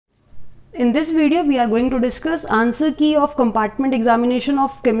In this video, we are going to discuss answer key of compartment examination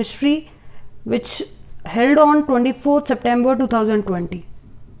of chemistry, which held on 24th September 2020.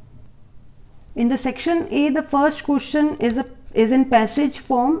 In the section A, the first question is in passage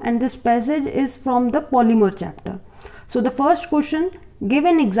form, and this passage is from the polymer chapter. So the first question, give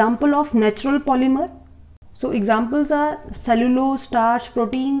an example of natural polymer. So examples are cellulose, starch,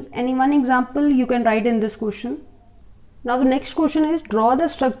 proteins. Any one example you can write in this question. Now the next question is, draw the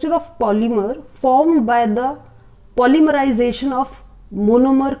structure of polymer formed by the polymerization of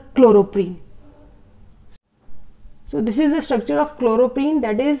monomer chloroprene. So this is the structure of chloroprene,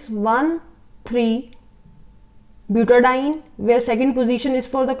 that is 1,3-butadiene, where second position is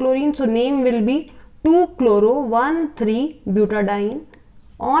for the chlorine. So name will be 2-chloro-1,3-butadiene.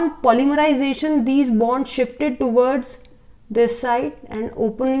 On polymerization, these bonds shifted towards this side and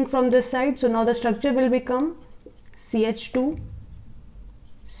opening from this side. So now the structure will become CH2,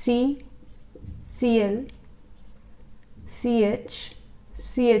 C, Cl, CH,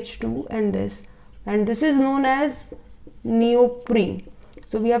 CH2 and this is known as neoprene.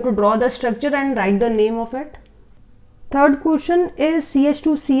 So we have to draw the structure and write the name of it. Third question is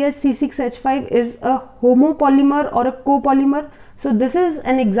CH2CH C6H5 is a homopolymer or a copolymer. So this is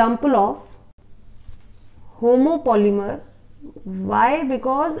an example of homopolymer. Why?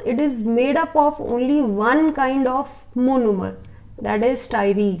 Because it is made up of only one kind of monomer, that is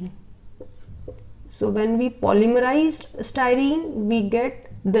styrene. So when we polymerized styrene, we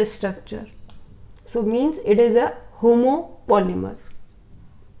get this structure. So means it is a homopolymer.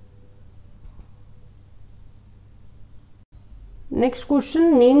 Next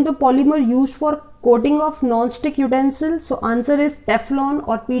question, name the polymer used for coating of non-stick utensils. So answer is Teflon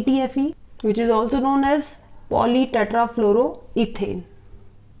or PTFE, which is also known as polytetrafluoroethane.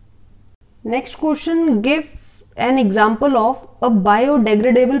 Next question, give an example of a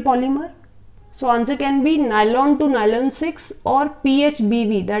biodegradable polymer. So answer can be nylon to nylon 6 or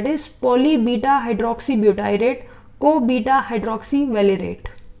PHBV, that is polybeta hydroxybutyrate co-beta hydroxyvalerate.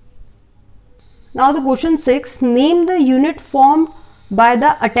 Now the question 6, name the unit formed by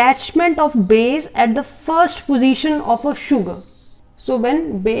the attachment of base at the first position of a sugar. So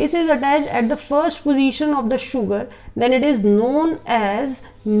when base is attached at the first position of the sugar, then it is known as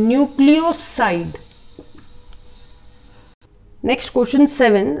nucleoside. Next question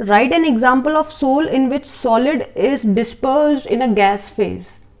 7, write an example of sol in which solid is dispersed in a gas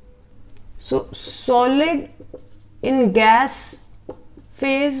phase. So solid in gas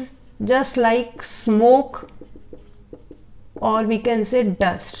phase, just like smoke or we can say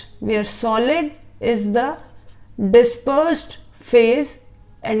dust, where solid is the dispersed phase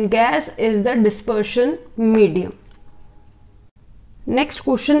and gas is the dispersion medium. Next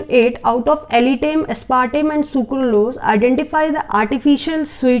question 8, out of elitame, aspartame and sucralose, identify the artificial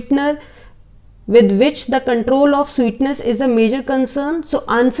sweetener with which the control of sweetness is a major concern. So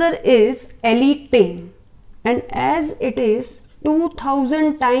answer is elitame, and as it is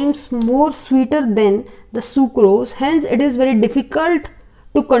 2000 times more sweeter than the sucrose, hence it is very difficult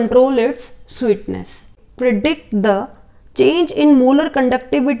to control its sweetness. Predict the change in molar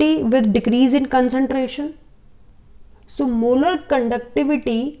conductivity with decrease in concentration. So molar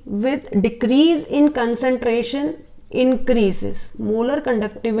conductivity with decrease in concentration increases. Molar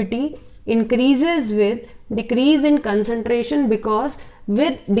conductivity increases with decrease in concentration, because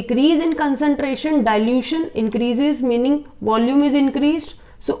with decrease in concentration dilution increases, meaning volume is increased.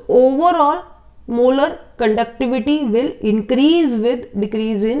 So overall molar conductivity will increase with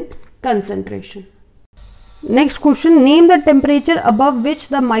decrease in concentration. Next question, name the temperature above which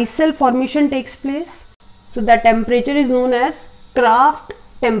the micelle formation takes place. So the temperature is known as Kraft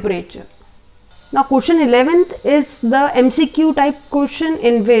temperature. Now question 11th is the MCQ type question,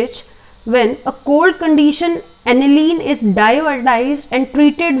 in which when a cold condition aniline is diiodized and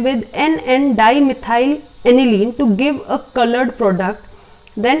treated with N,N-dimethyl aniline to give a colored product,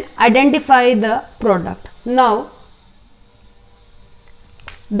 then identify the product. Now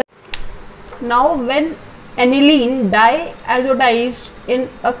when aniline diazotized in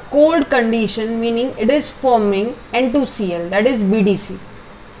a cold condition, meaning it is forming N2Cl, that is BDC.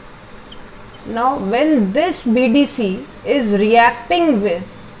 Now when this BDC is reacting with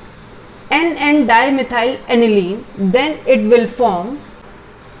N,N-dimethyl aniline, then it will form,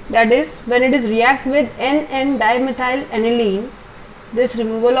 that is when it is react with N,N-dimethyl aniline, this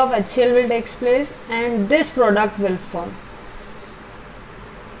removal of HCl will take place and this product will form.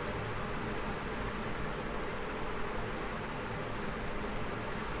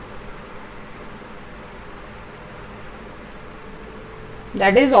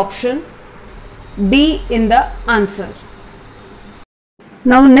 That is option D in the answer.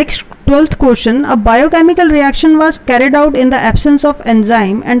 Now next 12th question, a biochemical reaction was carried out in the absence of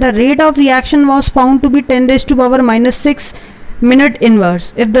enzyme and the rate of reaction was found to be 10 raised to power minus 6 minute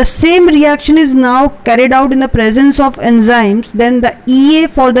inverse. If the same reaction is now carried out in the presence of enzymes, then the EA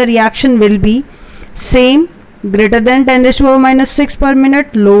for the reaction will be same, greater than 10 raised to power minus 6 per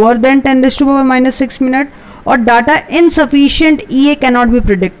minute, lower than 10 raised to power minus 6 minute, or data insufficient, EA cannot be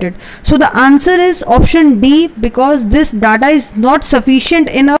predicted. So the answer is option D, because this data is not sufficient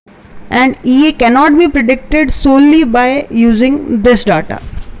enough and EA cannot be predicted solely by using this data.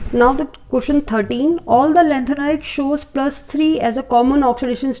 Now the question 13, all the lanthanide shows plus 3 as a common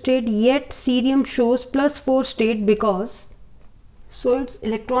oxidation state, yet cerium shows plus 4 state because, so its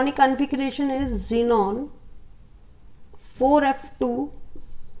electronic configuration is xenon 4f2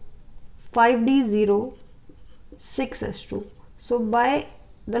 5d0 6s2. So by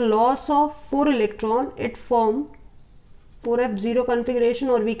the loss of 4 electron it form 4f0 configuration,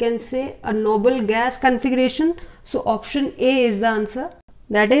 or we can say a noble gas configuration. So option A is the answer.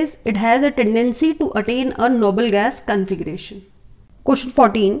 That is, it has a tendency to attain a noble gas configuration. Question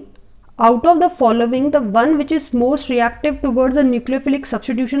 14. Out of the following, the one which is most reactive towards the nucleophilic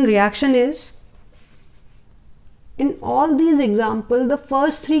substitution reaction is? In all these examples, the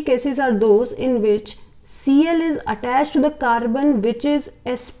first 3 cases are those in which Cl is attached to the carbon which is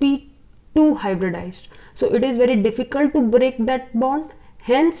sp2 hybridized. So it is very difficult to break that bond.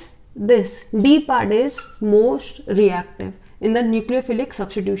 Hence, this D part is most reactive in the nucleophilic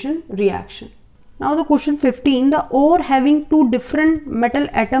substitution reaction. Now the question 15, the ore having 2 different metal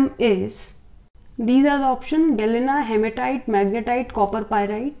atom is, these are the options: galena, hematite, magnetite, copper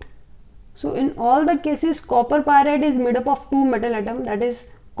pyrite. So in all the cases, copper pyrite is made up of 2 metal atom, that is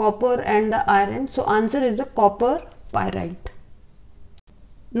copper and the iron. So answer is the copper pyrite.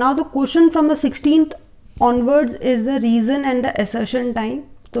 Now the question from the 16th onwards is the reason and the assertion time.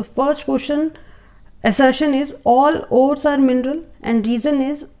 The first question, assertion is all ores are mineral, and reason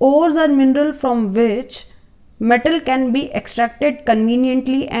is ores are mineral from which metal can be extracted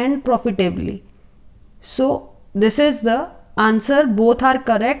conveniently and profitably. So this is the answer, both are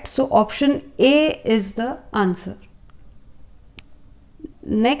correct. So option A is the answer.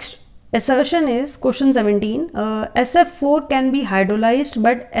 Next assertion is question 17, SF4 can be hydrolyzed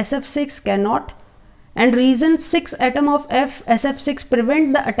but SF6 cannot, and reason 6 atom of SF6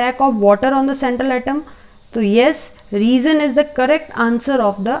 prevent the attack of water on the central atom. So yes, reason is the correct answer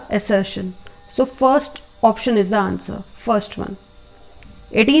of the assertion. So first option is the answer, first one.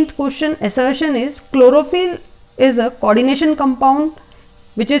 18th question, assertion is chlorophyll is a coordination compound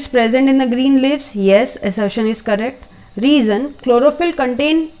which is present in the green leaves. Yes, assertion is correct. Reason, chlorophyll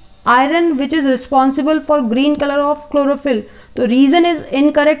contain iron which is responsible for green color of chlorophyll. So reason is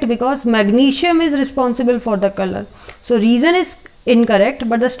incorrect because magnesium is responsible for the color. So reason is incorrect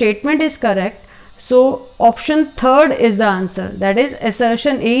but the statement is correct. So option third is the answer, that is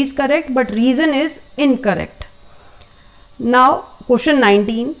assertion A is correct but reason is incorrect. Now question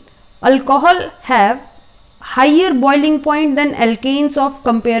 19, alcohol have higher boiling point than alkanes of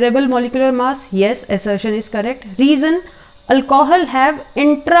comparable molecular mass. Yes, assertion is correct. Reason, alcohol have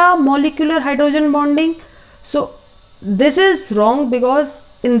intramolecular hydrogen bonding. So this is wrong because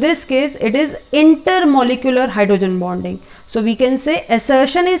in this case it is intermolecular hydrogen bonding. So we can say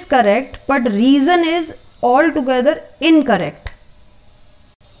assertion is correct but reason is altogether incorrect.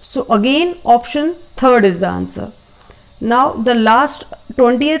 So again option third is the answer. Now the last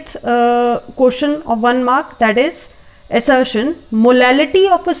 20th question of 1 mark, that is assertion, molality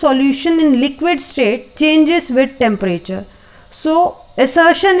of a solution in liquid state changes with temperature. So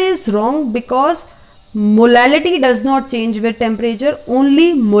assertion is wrong because molality does not change with temperature,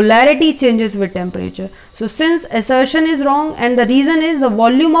 only molarity changes with temperature. So since assertion is wrong and the reason is the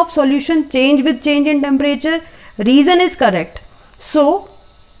volume of solution change with change in temperature, reason is correct. So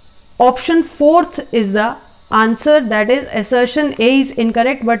option fourth is the answer, that is assertion A is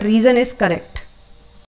incorrect but reason is correct.